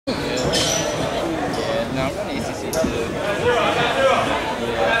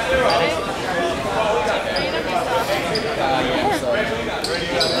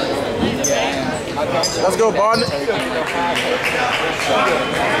Let's go, Bond.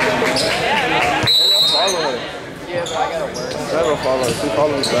 Yeah, but I gotta work. Never follow. She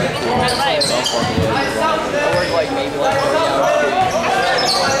follow me back. I work like maybe like 3 hours.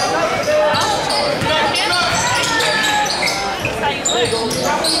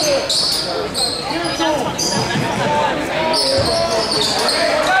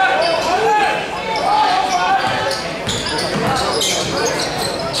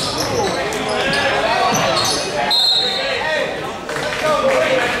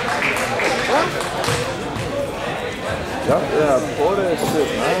 Yeah, pour that shit,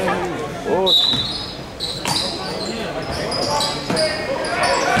 man. Oh.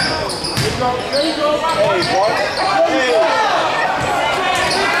 Hey, boy. Hey.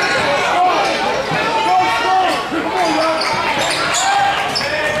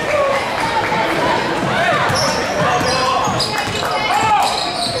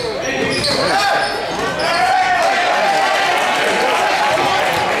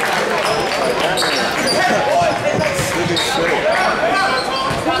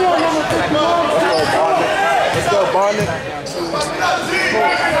 Let's go, Bonded.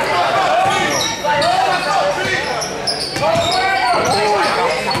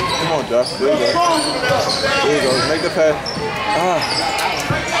 Come on, Jeff. There you go. There you go. Make the pass.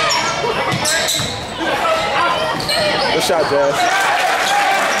 Good shot, Jazz.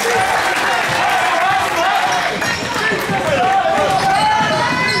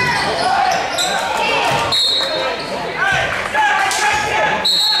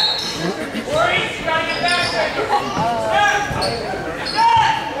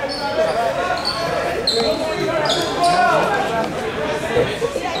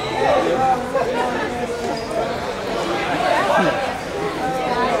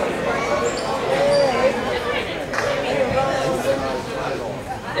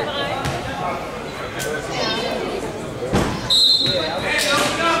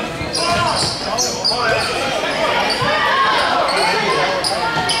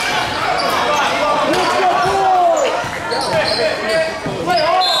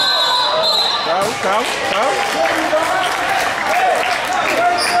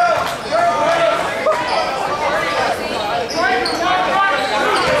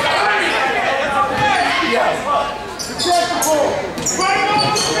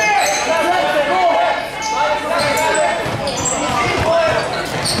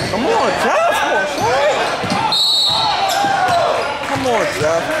 Come on, Jeff. Come on,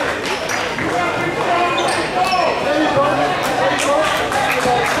 Jeff.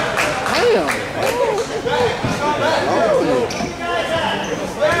 Damn.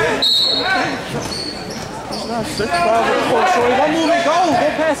 It's not 6-5. Come on, Shorty. Don't move it. Go. Go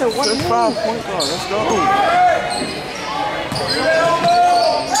past it. 6-5 point guard. Let's go.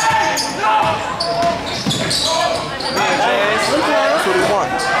 That's what he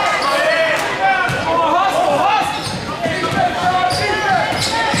wants.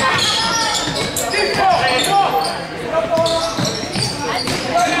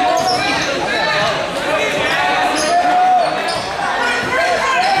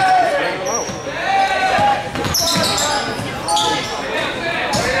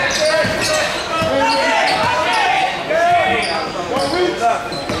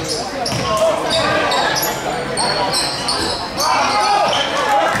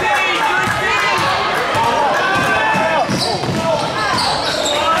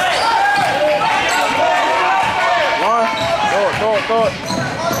 Throw it.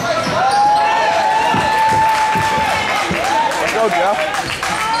 Let's go, Jeff.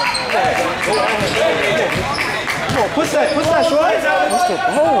 Come on, push that, Shorty. What's the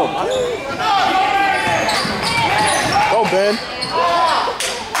ball, man? Go, Ben.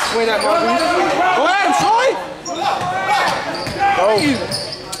 Swing that, Marvin. Go at him, Shorty. Go.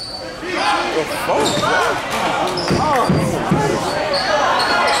 The phone,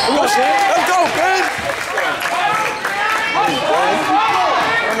 Let's go, Ben.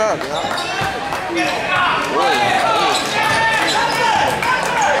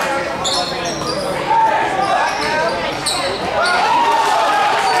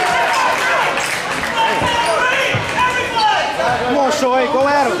 Come on, Shoy, go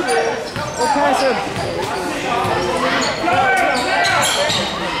at him. Go past him.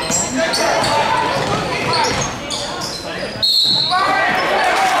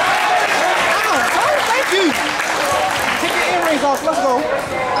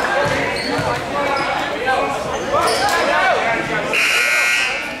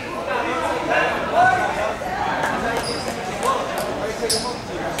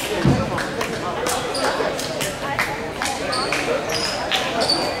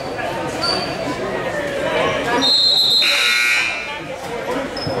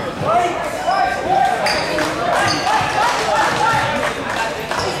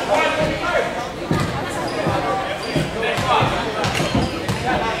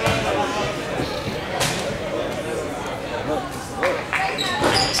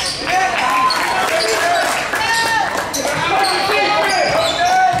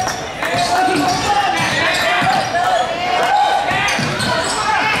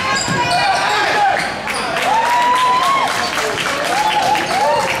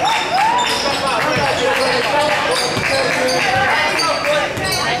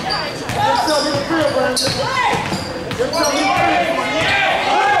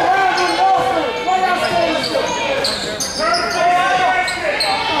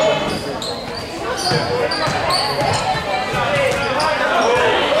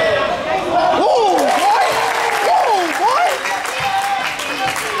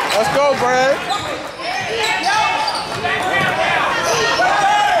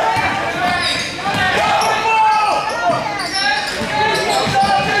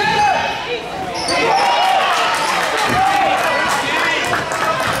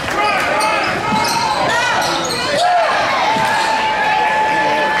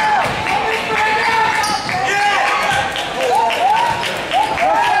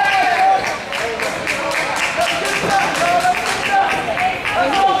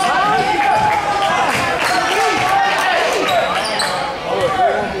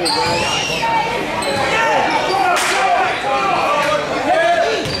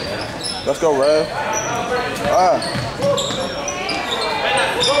 go, Rev.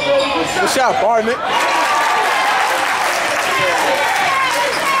 Good shot, Barnett.